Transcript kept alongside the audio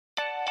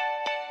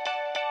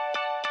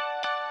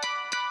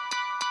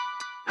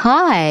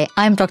Hi,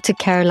 I'm Dr.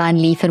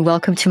 Caroline Leaf and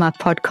welcome to my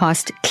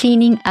podcast,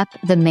 Cleaning Up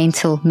the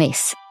Mental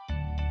Mess.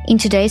 In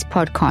today's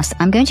podcast,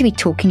 I'm going to be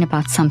talking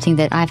about something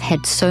that I've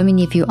had so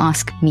many of you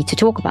ask me to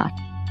talk about,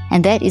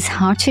 and that is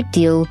how to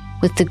deal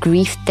with the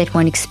grief that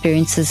one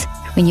experiences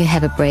when you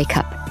have a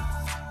breakup.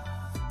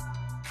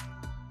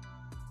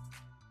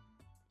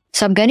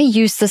 So I'm going to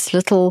use this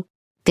little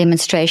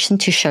demonstration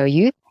to show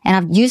you, and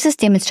I've used this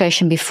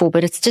demonstration before,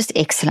 but it's just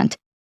excellent.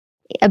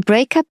 A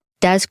breakup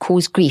does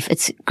cause grief.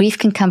 Grief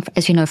can come,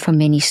 as you know, from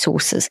many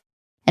sources.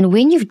 And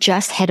when you've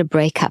just had a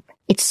breakup,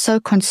 it's so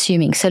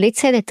consuming. So let's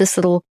say that this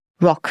little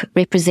rock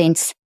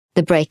represents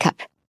the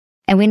breakup.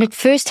 And when it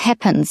first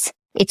happens,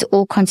 it's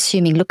all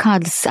consuming. Look how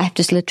I have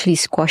to literally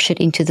squash it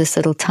into this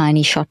little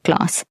tiny shot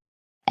glass.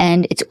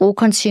 And it's all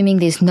consuming.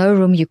 There's no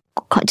room. You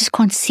just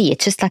can't see.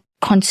 It's just like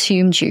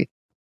consumed you.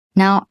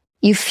 Now,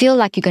 you feel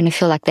like you're going to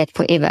feel like that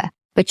forever,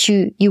 but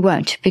you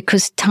won't,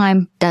 because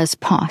time does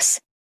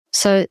pass.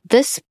 So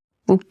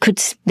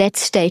that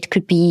state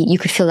could be, you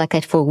could feel like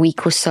that for a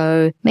week or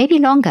so, maybe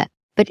longer.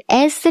 But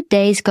as the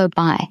days go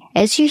by,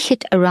 as you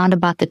hit around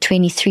about the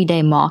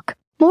 23-day mark,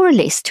 more or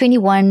less,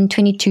 21,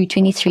 22,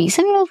 23,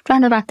 something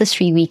around about the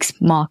 3 weeks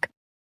mark,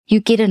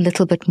 you get a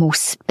little bit more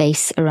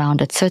space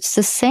around it. So it's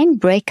the same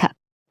breakup,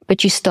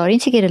 but you're starting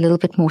to get a little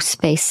bit more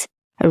space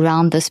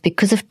around this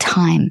because of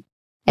time.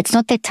 It's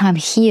not that time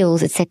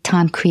heals, it's that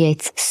time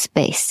creates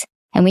space.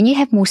 And when you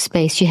have more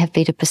space, you have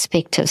better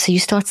perspective. So you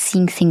start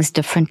seeing things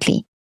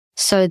differently.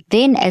 So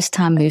then as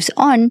time moves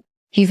on,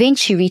 you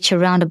eventually reach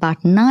around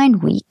about 9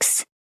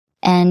 weeks.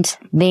 And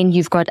then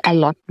you've got a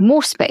lot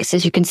more space.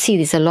 As you can see,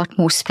 there's a lot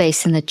more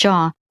space in the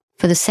jar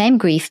for the same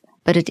grief,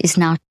 but it is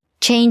now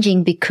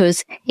changing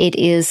because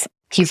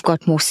you've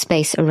got more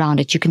space around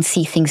it. You can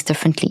see things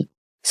differently.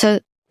 So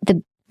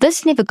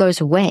this never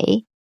goes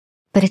away,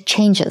 but it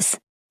changes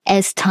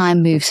as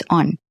time moves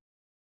on.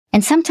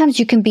 And sometimes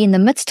you can be in the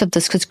midst of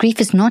this because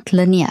grief is not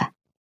linear.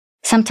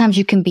 Sometimes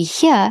you can be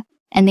here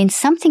and then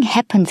something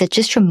happens that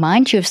just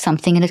reminds you of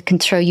something and it can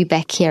throw you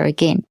back here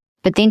again.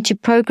 But then to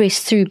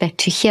progress through back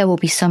to here will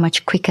be so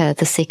much quicker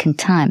the second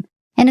time.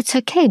 And it's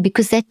okay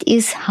because that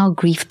is how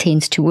grief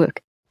tends to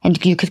work.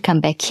 And you could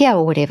come back here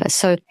or whatever.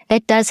 So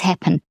that does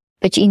happen.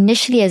 But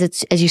initially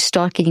as you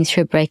start getting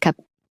through a breakup,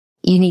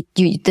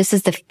 this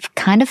is the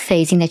kind of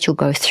phasing that you'll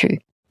go through.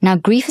 Now,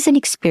 grief is an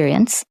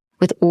experience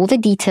with all the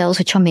details,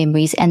 which are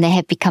memories, and they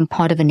have become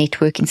part of a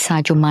network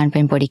inside your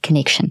mind-brain-body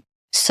connection.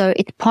 So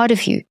it's part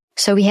of you.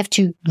 So we have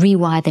to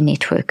rewire the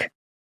network.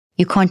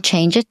 You can't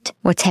change it.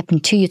 What's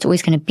happened to you, it's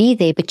always going to be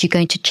there, but you're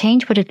going to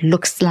change what it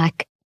looks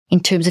like in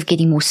terms of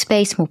getting more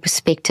space, more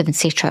perspective,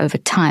 etc. over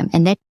time.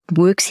 And that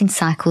works in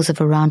cycles of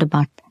around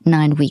about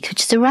 9 weeks,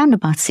 which is around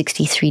about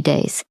 63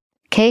 days.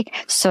 Okay.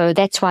 So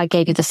that's why I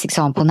gave you this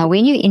example. Now,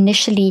 when you're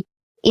initially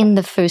in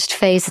the first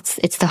phase,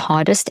 it's the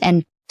hardest.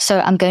 And so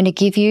I'm going to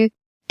give you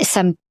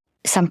some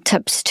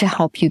tips to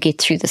help you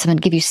get through this. I'm going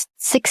to give you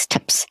 6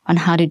 tips on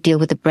how to deal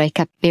with the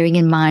breakup, bearing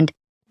in mind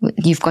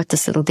you've got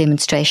this little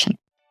demonstration.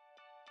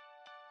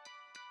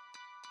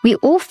 We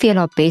all feel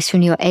our best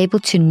when we are able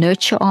to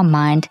nurture our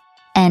mind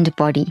and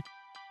body.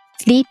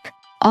 Sleep,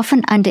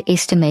 often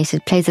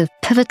underestimated, plays a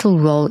pivotal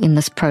role in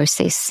this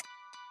process.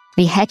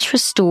 The Hatch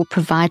Restore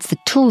provides the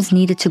tools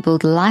needed to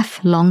build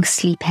lifelong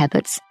sleep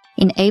habits,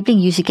 enabling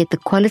you to get the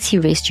quality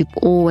rest you've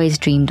always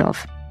dreamed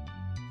of.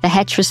 The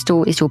Hatch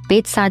Restore is your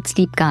bedside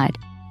sleep guide,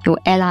 your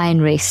ally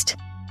in rest.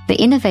 The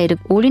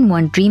innovative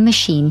all-in-one Dream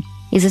Machine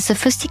is a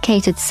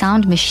sophisticated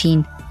sound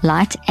machine,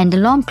 light, and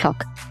alarm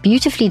clock,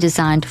 beautifully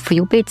designed for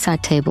your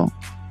bedside table.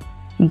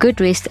 Good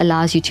rest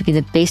allows you to be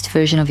the best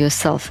version of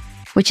yourself,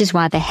 which is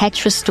why the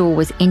Hatch Restore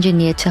was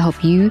engineered to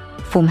help you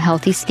form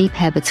healthy sleep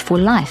habits for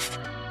life.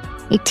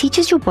 It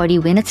teaches your body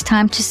when it's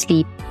time to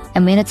sleep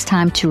and when it's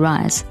time to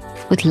rise,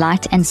 with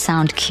light and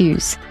sound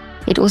cues.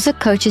 It also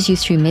coaches you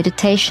through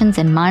meditations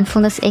and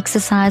mindfulness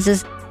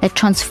exercises that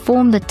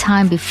transform the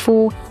time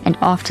before and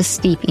after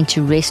sleep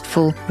into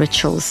restful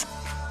rituals.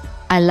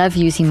 I love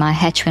using my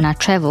Hatch when I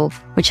travel,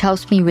 which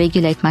helps me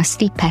regulate my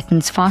sleep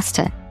patterns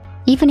faster,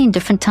 even in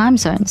different time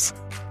zones.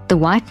 The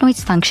white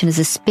noise function is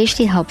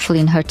especially helpful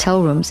in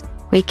hotel rooms,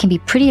 where it can be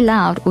pretty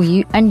loud or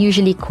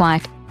unusually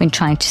quiet when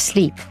trying to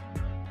sleep.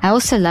 I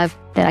also love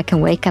that I can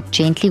wake up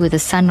gently with a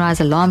sunrise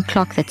alarm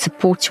clock that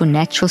supports your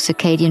natural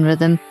circadian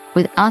rhythm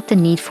without the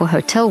need for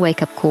hotel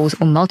wake-up calls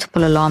or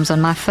multiple alarms on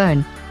my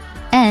phone.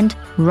 And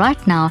right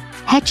now,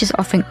 Hatch is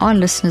offering our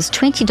listeners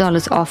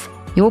 $20 off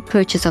your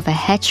purchase of a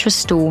Hatch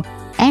Restore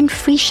and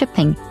free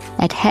shipping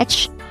at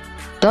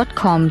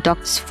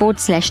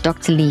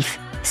hatch.com/Dr. Leaf.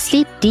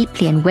 Sleep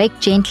deeply and wake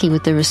gently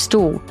with the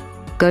Restore.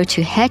 Go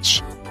to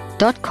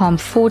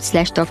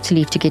hatch.com/Dr.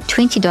 Leaf to get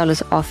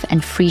 $20 off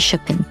and free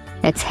shipping.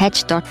 That's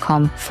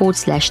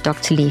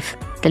hatch.com/Dr. Leaf.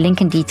 The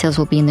link and details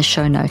will be in the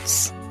show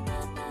notes.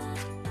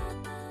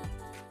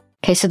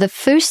 Okay, so the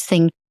first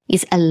thing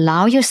is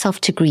allow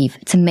yourself to grieve.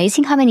 It's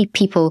amazing how many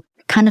people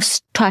kind of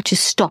try to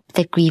stop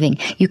that grieving.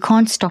 You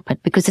can't stop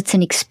it because it's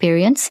an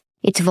experience.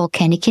 It's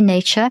volcanic in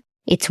nature.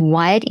 It's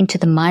wired into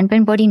the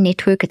mind-brain-body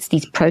network. It's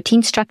these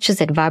protein structures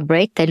that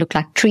vibrate. They look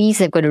like trees.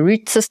 They've got a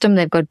root system.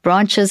 They've got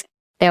branches.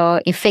 They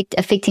are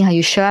affecting how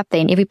you show up.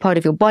 They're in every part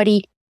of your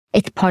body.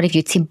 It's part of you.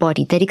 It's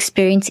embodied. That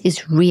experience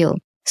is real.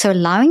 So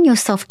allowing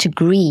yourself to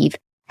grieve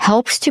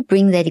helps to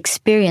bring that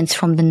experience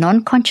from the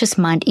non-conscious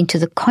mind into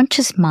the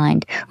conscious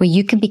mind, where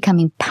you can become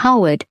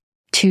empowered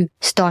to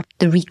start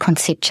the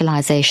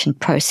reconceptualization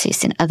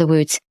process. In other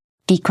words,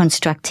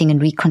 deconstructing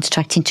and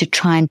reconstructing to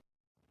try and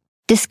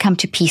just come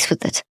to peace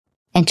with it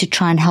and to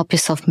try and help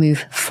yourself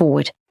move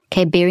forward.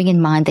 Okay, bearing in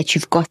mind that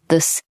you've got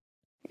this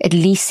at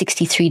least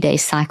 63-day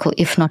cycle,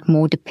 if not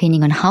more,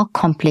 depending on how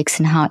complex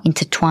and how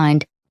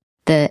intertwined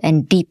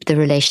and deep the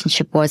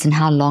relationship was and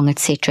how long,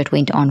 etc., it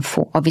went on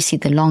for. Obviously,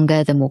 the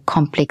longer, the more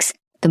complex,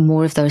 the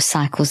more of those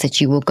cycles that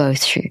you will go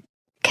through.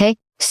 Okay,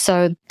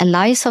 so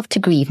allow yourself to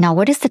grieve. Now,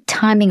 what is the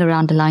timing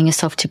around allowing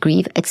yourself to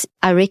grieve?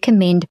 I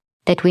recommend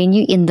that when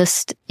you're in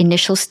this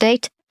initial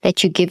state,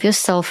 that you give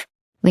yourself,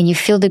 when you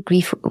feel the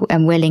grief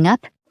welling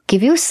up,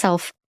 give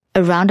yourself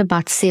around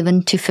about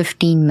 7 to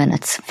 15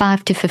 minutes,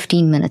 5 to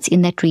 15 minutes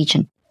in that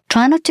region.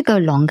 Try not to go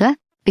longer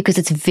because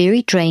it's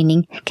very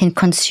draining, can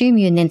consume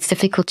you, and then it's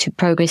difficult to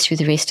progress through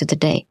the rest of the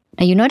day.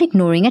 Now, you're not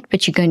ignoring it,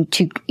 but you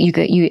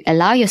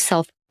allow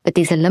yourself, but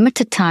there's a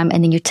limited time,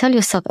 and then you tell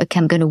yourself, okay,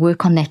 I'm going to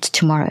work on that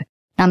tomorrow.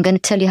 Now, I'm going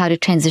to tell you how to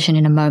transition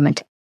in a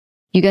moment.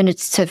 You're going to,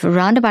 so for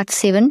around about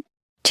 7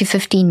 to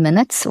 15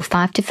 minutes or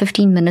 5 to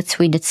 15 minutes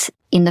when it's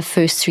in the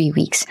first 3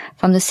 weeks.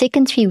 From the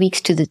second 3 weeks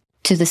to the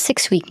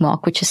 6-week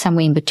mark, which is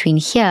somewhere in between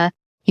here,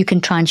 you can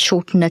try and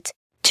shorten it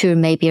to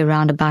maybe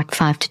around about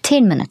 5 to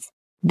 10 minutes.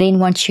 Then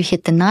once you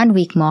hit the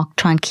 9-week mark,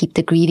 try and keep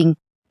the grieving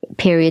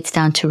periods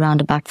down to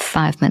around about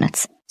 5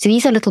 minutes. So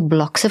these are little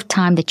blocks of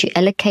time that you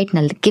allocate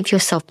and give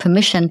yourself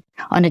permission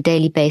on a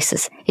daily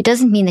basis. It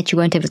doesn't mean that you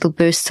won't have little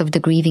bursts of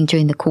the grieving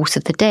during the course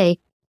of the day,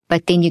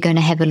 but then you're going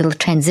to have a little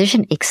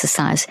transition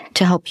exercise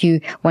to help you,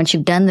 once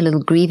you've done the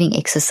little grieving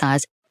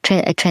exercise,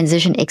 a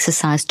transition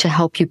exercise to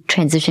help you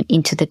transition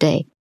into the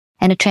day.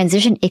 And a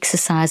transition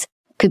exercise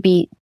could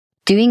be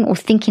doing or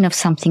thinking of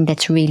something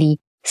that's really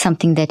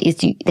something that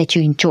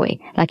you enjoy.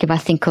 Like if I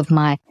think of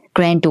my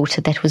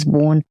granddaughter that was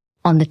born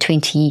on the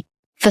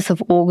 24th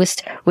of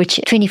August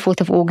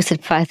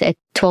at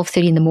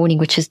 12:30 in the morning,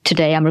 which is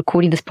today. I'm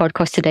recording this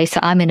podcast today, so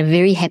I'm in a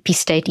very happy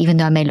state. Even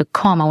though I may look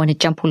calm, I want to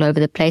jump all over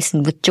the place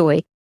and with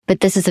joy.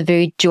 But this is a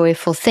very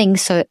joyful thing,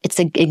 so it's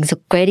a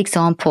great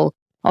example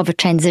of a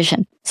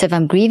transition. So if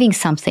I'm grieving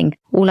something,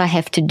 all I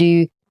have to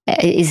do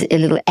is a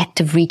little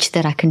act of reach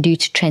that I can do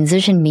to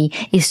transition me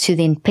is to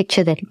then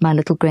picture that my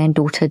little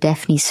granddaughter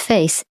Daphne's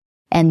face,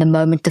 and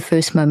the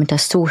first moment I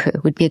saw her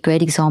would be a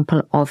great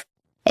example of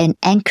an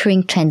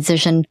anchoring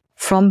transition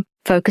from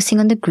focusing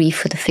on the grief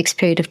for the fixed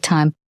period of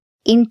time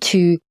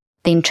into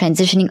then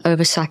transitioning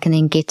over so I can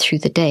then get through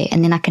the day.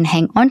 And then I can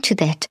hang on to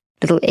that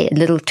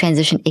little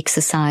transition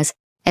exercise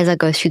as I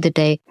go through the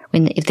day.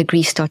 If the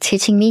grief starts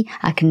hitting me,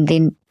 I can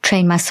then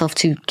train myself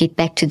to get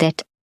back to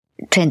that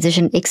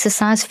transition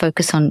exercise,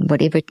 focus on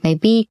whatever it may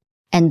be,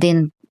 and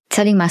then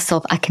telling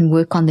myself I can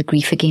work on the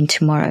grief again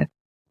tomorrow.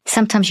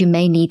 Sometimes you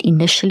may need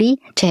initially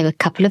to have a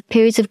couple of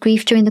periods of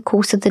grief during the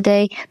course of the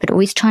day, but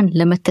always try and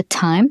limit the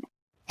time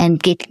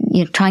and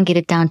try and get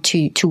it down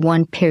to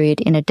one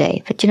period in a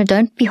day. But,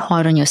 don't be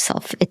hard on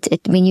yourself.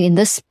 When you're in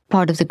this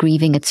part of the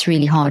grieving, it's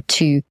really hard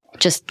to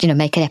just,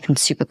 make it happen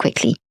super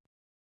quickly.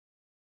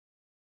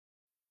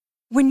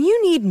 When you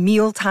need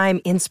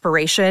mealtime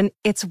inspiration,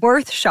 it's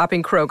worth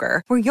shopping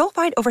Kroger, where you'll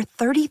find over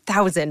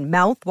 30,000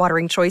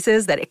 mouth-watering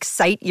choices that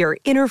excite your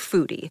inner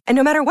foodie. And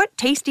no matter what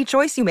tasty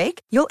choice you make,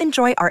 you'll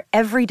enjoy our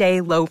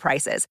everyday low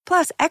prices,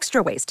 plus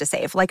extra ways to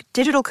save, like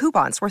digital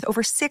coupons worth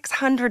over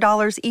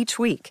 $600 each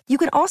week. You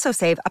can also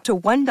save up to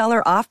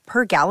 $1 off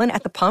per gallon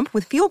at the pump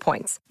with fuel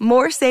points.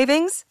 More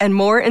savings and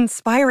more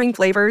inspiring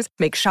flavors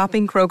make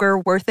shopping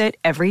Kroger worth it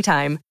every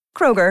time.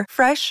 Kroger,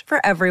 fresh for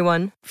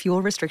everyone.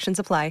 Fuel restrictions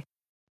apply.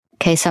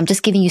 Okay, so I'm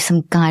just giving you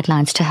some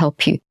guidelines to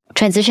help you.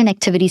 Transition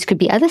activities could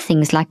be other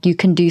things, like you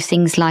can do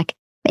things like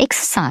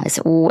exercise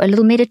or a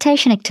little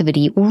meditation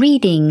activity or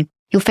reading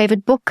your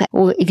favorite book,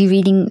 or if you're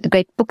reading a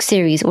great book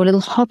series or a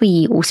little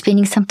hobby, or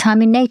spending some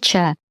time in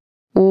nature,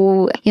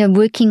 or,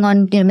 working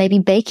on, maybe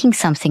baking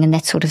something and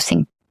that sort of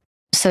thing.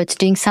 So it's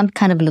doing some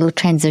kind of little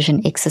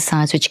transition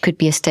exercise, which could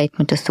be a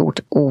statement of thought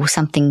or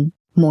something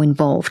more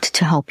involved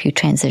to help you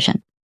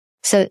transition.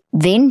 So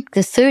then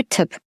the third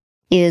tip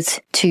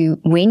is to,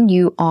 when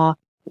you are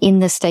in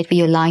the state where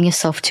you're allowing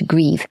yourself to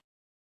grieve,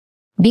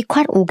 be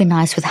quite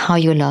organized with how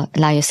you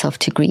allow yourself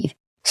to grieve.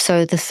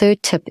 So the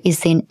third tip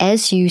is then,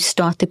 as you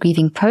start the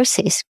grieving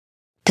process,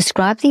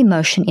 describe the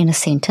emotion in a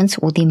sentence,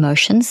 or the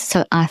emotions.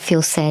 So I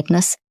feel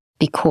sadness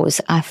because,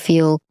 I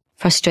feel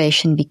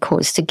frustration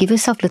because. To give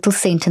yourself little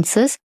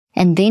sentences.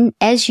 And then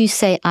as you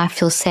say, I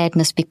feel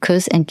sadness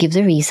because, and give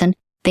the reason,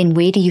 then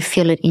where do you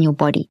feel it in your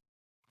body?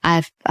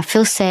 I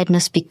feel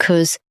sadness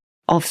because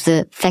of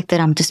the fact that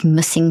I'm just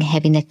missing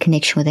having that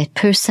connection with that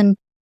person,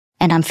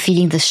 and I'm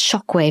feeling this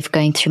shockwave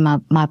going through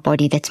my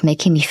body that's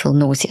making me feel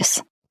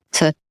nauseous.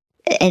 So,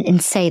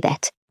 and say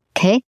that,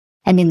 okay?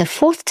 And then the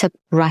fourth tip,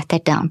 write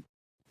that down.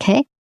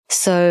 Okay.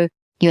 So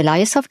you allow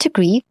yourself to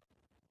grieve,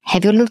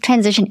 have your little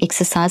transition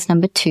exercise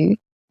number 2.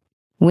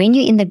 When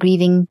you're in the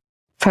grieving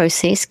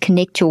process,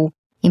 connect your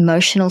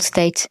emotional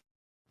state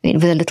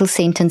with a little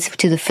sentence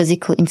to the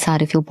physical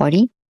inside of your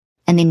body,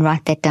 and then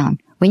write that down.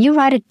 When you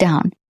write it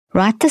down,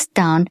 write this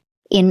down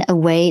in a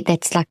way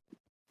that's like,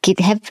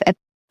 have a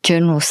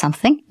journal or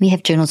something. We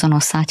have journals on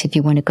our site if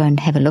you want to go and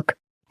have a look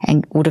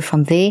and order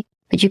from there,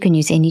 but you can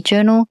use any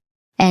journal,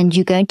 and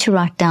you're going to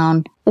write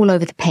down all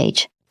over the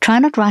page. Try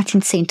not write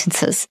in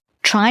sentences.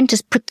 Try and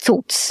just put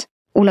thoughts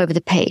all over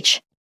the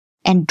page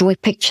and draw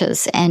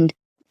pictures and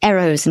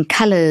arrows and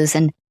colors,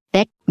 and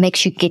that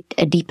makes you get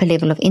a deeper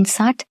level of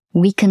insight,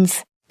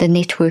 weakens the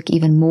network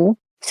even more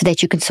so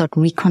that you can start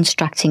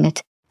reconstructing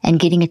it and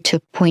getting it to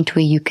a point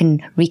where you can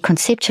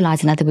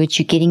reconceptualize. In other words,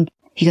 you're going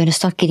to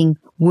start getting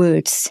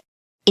words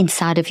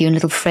inside of you and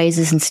little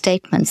phrases and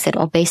statements that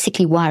are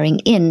basically wiring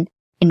in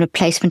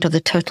replacement of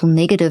the total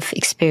negative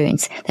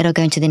experience that are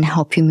going to then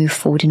help you move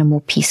forward in a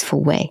more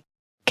peaceful way.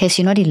 Okay,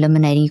 so you're not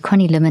eliminating, you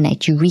can't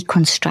eliminate, you're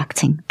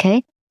reconstructing,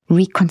 okay?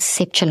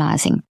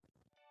 Reconceptualizing.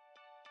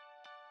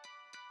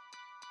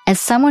 As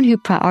someone who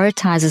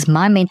prioritizes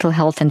my mental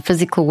health and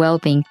physical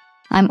well-being,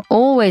 I'm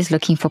always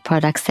looking for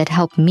products that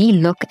help me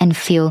look and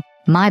feel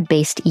my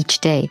best each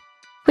day,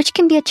 which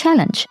can be a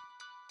challenge.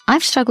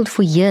 I've struggled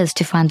for years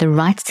to find the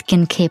right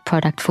skincare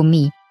product for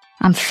me.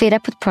 I'm fed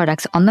up with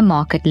products on the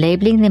market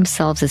labeling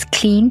themselves as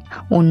clean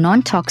or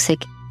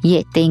non-toxic,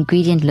 yet the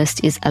ingredient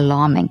list is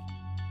alarming.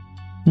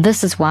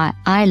 This is why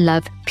I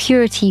love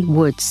Purity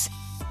Woods.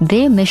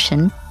 Their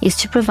mission is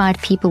to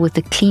provide people with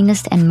the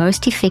cleanest and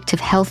most effective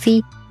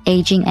healthy,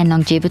 aging and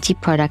longevity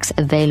products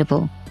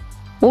available.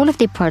 All of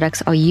their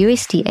products are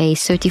USDA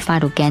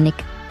certified organic,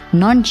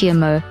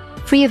 non-GMO,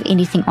 free of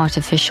anything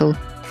artificial,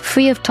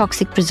 free of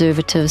toxic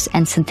preservatives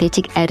and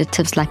synthetic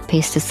additives like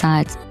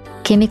pesticides,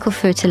 chemical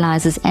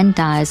fertilizers and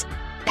dyes,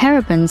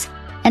 parabens,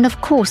 and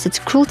of course it's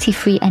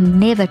cruelty-free and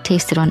never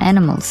tested on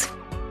animals.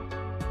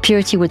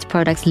 Purity Woods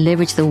products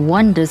leverage the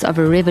wonders of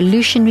a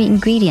revolutionary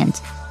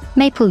ingredient,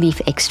 maple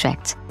leaf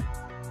extract.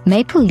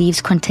 Maple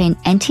leaves contain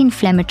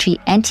anti-inflammatory,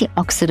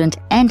 antioxidant,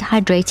 and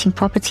hydrating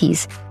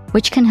properties,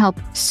 which can help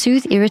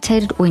soothe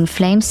irritated or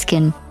inflamed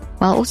skin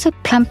while also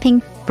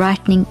plumping,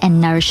 brightening, and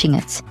nourishing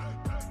it.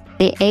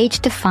 Their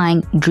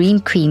age-defying Dream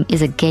Cream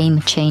is a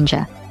game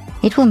changer.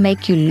 It will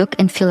make you look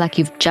and feel like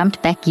you've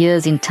jumped back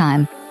years in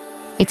time.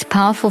 Its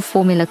powerful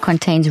formula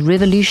contains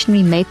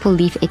revolutionary maple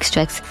leaf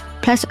extracts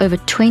plus over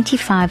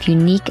 25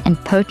 unique and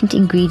potent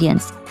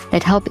ingredients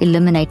that help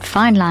eliminate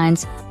fine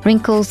lines,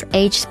 wrinkles,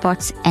 age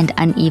spots, and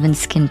uneven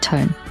skin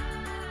tone.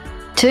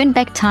 Turn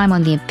back time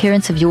on the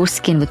appearance of your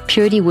skin with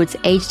Purity Woods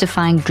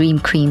age-defying Dream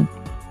Cream.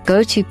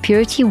 Go to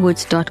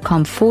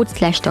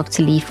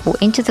puritywoods.com/Dr. Leaf or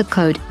enter the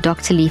code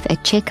Dr. Leaf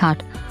at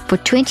checkout for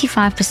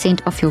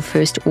 25% off your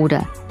first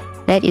order.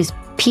 That is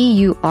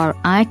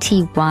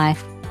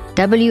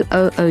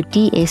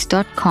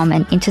puritywoods.com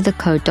and enter the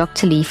code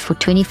Dr. Leaf for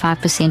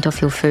 25%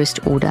 off your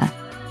first order.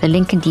 The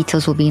link and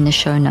details will be in the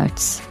show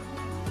notes.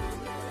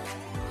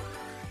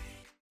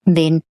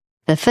 Then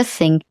the fifth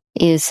thing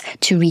is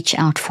to reach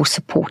out for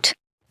support.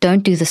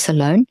 Don't do this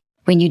alone.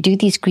 When you do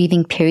these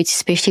grieving periods,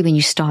 especially when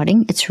you're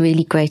starting, it's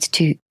really great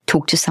to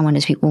talk to someone.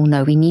 As we all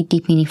know, we need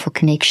deep, meaningful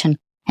connection.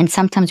 And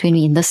sometimes when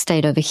we're in this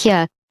state over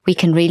here, we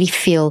can really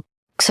feel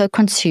so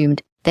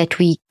consumed that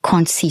we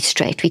can't see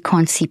straight. We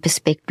can't see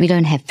perspective. We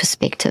don't have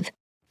perspective,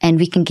 and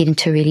we can get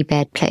into a really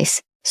bad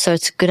place. So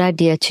it's a good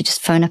idea to just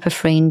phone up a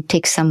friend,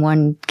 text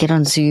someone, get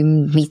on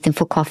Zoom, meet them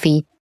for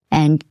coffee,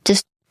 and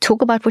just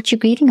talk about what you're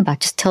grieving about.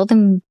 Just tell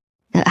them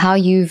how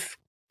you've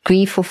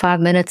grieved for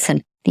 5 minutes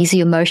and these are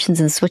your emotions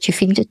and this is what you're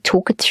feeling. Just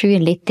talk it through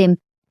and let them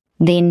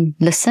then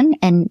listen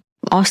and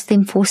ask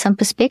them for some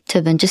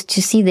perspective and just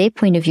to see their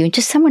point of view. And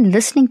just someone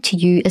listening to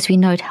you, as we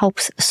know, it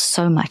helps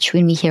so much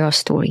when we hear our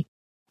story.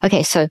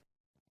 Okay, so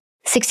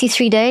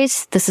 63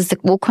 days, this is the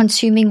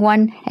all-consuming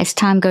one. As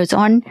time goes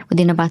on,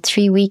 within about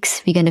 3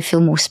 weeks, we're going to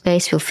feel more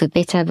space. We'll feel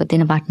better.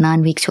 Within about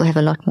 9 weeks, we'll have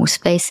a lot more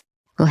space.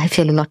 We'll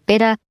feel a lot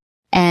better.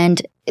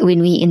 And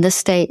when we in this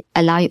state,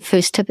 allow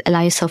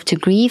yourself to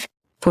grieve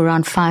for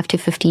around 5 to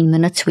 15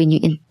 minutes when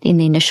you're in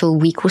the initial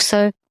week or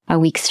so. By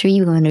week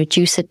 3, we're going to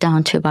reduce it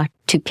down to about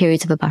 2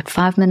 periods of about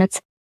 5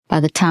 minutes. By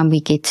the time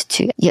we get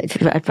to,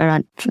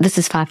 around, this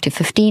is 5 to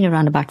 15,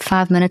 around about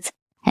 5 minutes.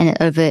 And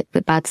by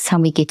the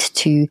time we get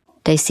to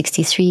day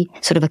 63,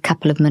 sort of a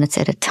couple of minutes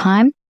at a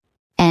time.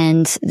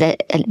 And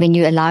that when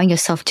you're allowing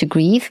yourself to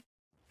grieve,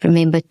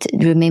 remember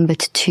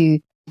to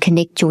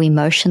connect your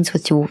emotions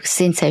with your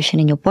sensation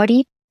in your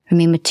body.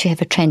 Remember to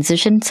have a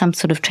transition, some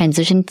sort of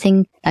transition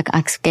thing. Like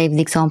I gave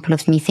the example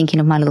of me thinking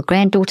of my little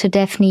granddaughter,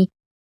 Daphne,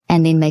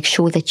 and then make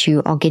sure that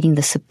you are getting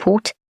the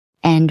support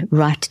and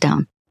write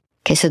down.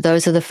 Okay, so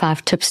those are the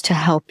 5 tips to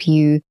help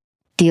you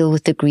deal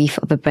with the grief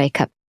of a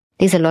breakup.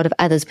 There's a lot of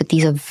others, but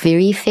these are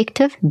very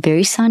effective,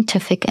 very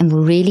scientific, and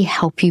will really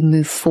help you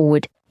move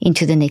forward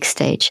into the next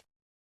stage.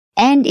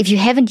 And if you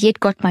haven't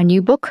yet got my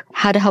new book,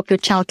 How to Help Your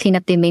Child Clean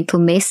Up Their Mental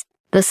Mess,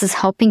 This is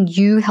helping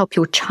you help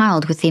your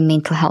child with their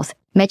mental health.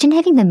 Imagine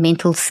having the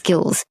mental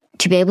skills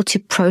to be able to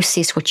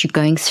process what you're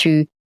going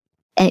through,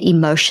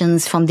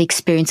 emotions from the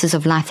experiences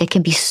of life. They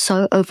can be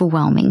so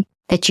overwhelming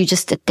that you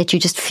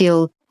just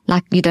feel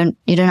like you don't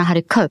know how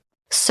to cope.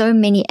 So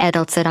many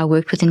adults that I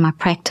work with in my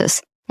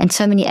practice, and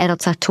so many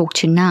adults I talk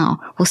to now,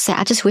 will say,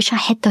 I just wish I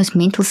had those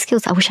mental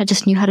skills. I wish I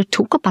just knew how to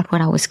talk about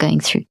what I was going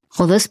through.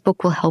 Well, this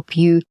book will help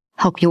you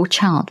help your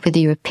child, whether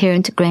you're a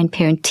parent,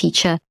 grandparent,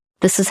 teacher.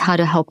 This is how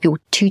to help your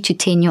 2 to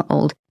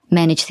 10-year-old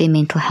manage their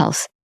mental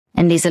health.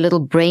 And there's a little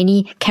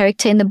Brainy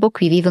character in the book.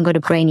 We've even got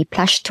a Brainy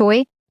plush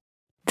toy.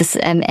 This,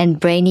 and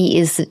Brainy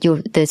is the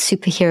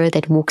superhero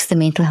that walks the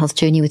mental health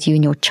journey with you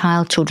and your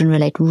child. Children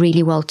relate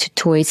really well to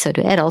toys, so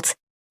do adults.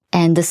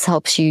 And this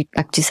helps you,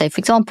 like to say, for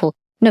example,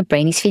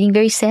 Brainy's feeling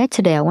very sad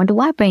today. I wonder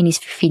why Brainy's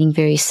feeling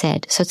very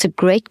sad. So it's a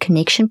great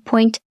connection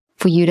point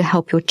for you to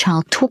help your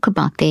child talk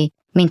about their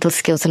mental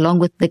skills along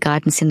with the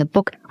guidance in the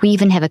book. We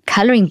even have a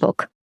coloring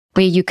book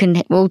where you can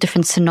have all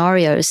different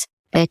scenarios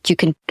that you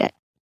can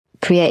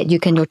create.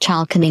 Your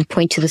child can then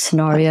point to the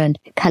scenario and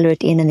color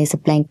it in, and there's a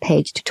blank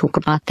page to talk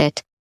about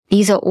that.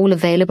 These are all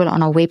available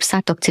on our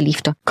website,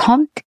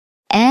 drleaf.com.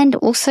 And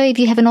also, if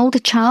you have an older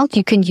child,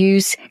 you can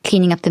use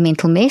Cleaning Up the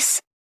Mental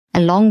Mess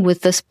along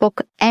with this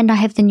book. And I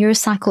have the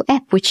Neurocycle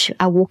app, which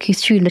I walk you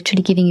through,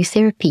 literally giving you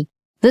therapy.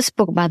 This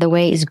book, by the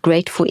way, is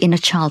great for inner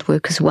child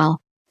work as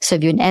well. So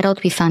if you're an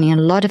adult, we're finding a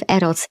lot of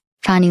adults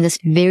finding this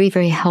very,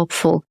 very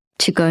helpful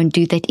to go and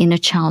do that inner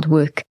child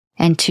work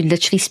and to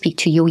literally speak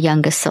to your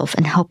younger self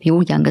and help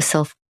your younger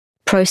self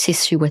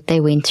process through what they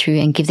went through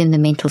and give them the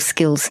mental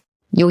skills,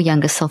 your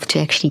younger self, to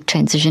actually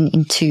transition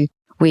into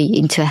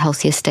a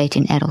healthier state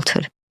in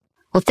adulthood.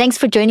 Well, thanks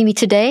for joining me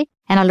today,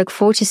 and I look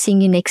forward to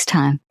seeing you next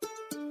time.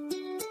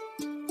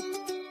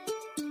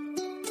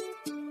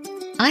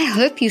 I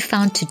hope you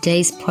found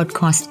today's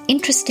podcast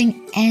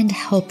interesting and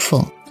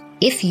helpful.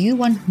 If you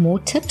want more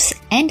tips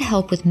and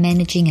help with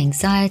managing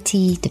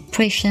anxiety,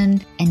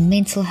 depression, and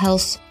mental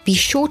health, be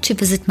sure to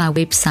visit my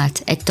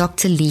website at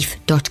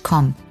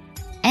drleaf.com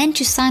and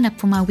to sign up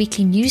for my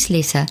weekly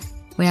newsletter,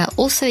 where I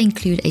also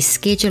include a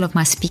schedule of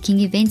my speaking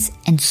events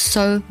and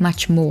so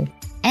much more.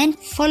 And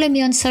follow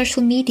me on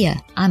social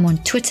media. I'm on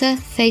Twitter,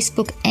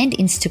 Facebook, and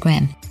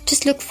Instagram.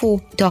 Just look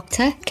for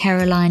Dr.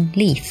 Caroline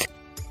Leaf.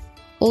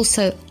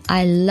 Also,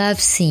 I love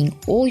seeing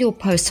all your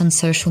posts on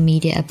social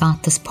media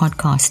about this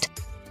podcast.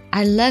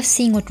 I love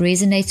seeing what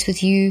resonates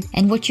with you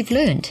and what you've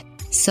learned.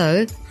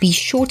 So be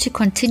sure to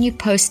continue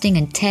posting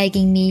and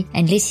tagging me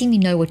and letting me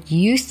know what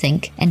you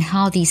think and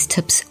how these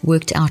tips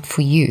worked out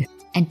for you.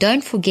 And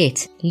don't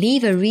forget,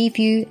 leave a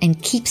review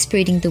and keep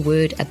spreading the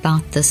word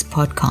about this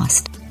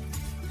podcast.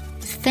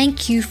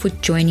 Thank you for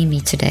joining me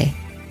today.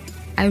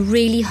 I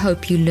really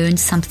hope you learned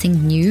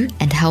something new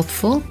and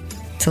helpful.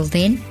 Till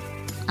then,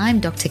 I'm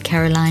Dr.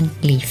 Caroline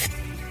Leaf.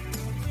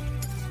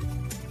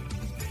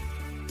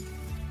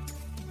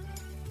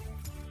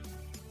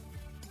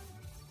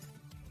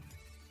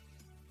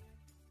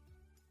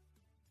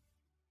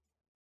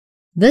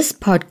 This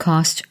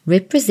podcast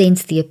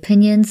represents the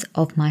opinions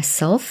of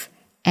myself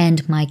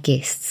and my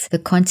guests. The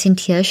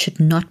content here should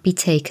not be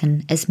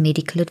taken as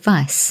medical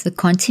advice. The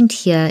content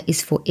here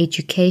is for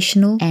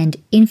educational and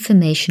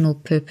informational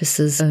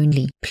purposes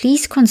only.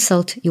 Please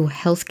consult your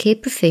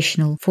healthcare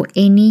professional for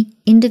any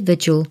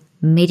individual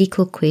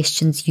medical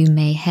questions you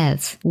may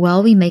have.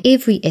 While we make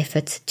every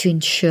effort to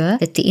ensure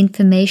that the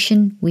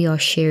information we are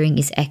sharing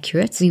is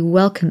accurate, we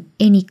welcome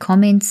any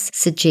comments,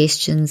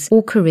 suggestions,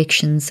 or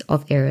corrections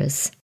of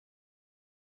errors.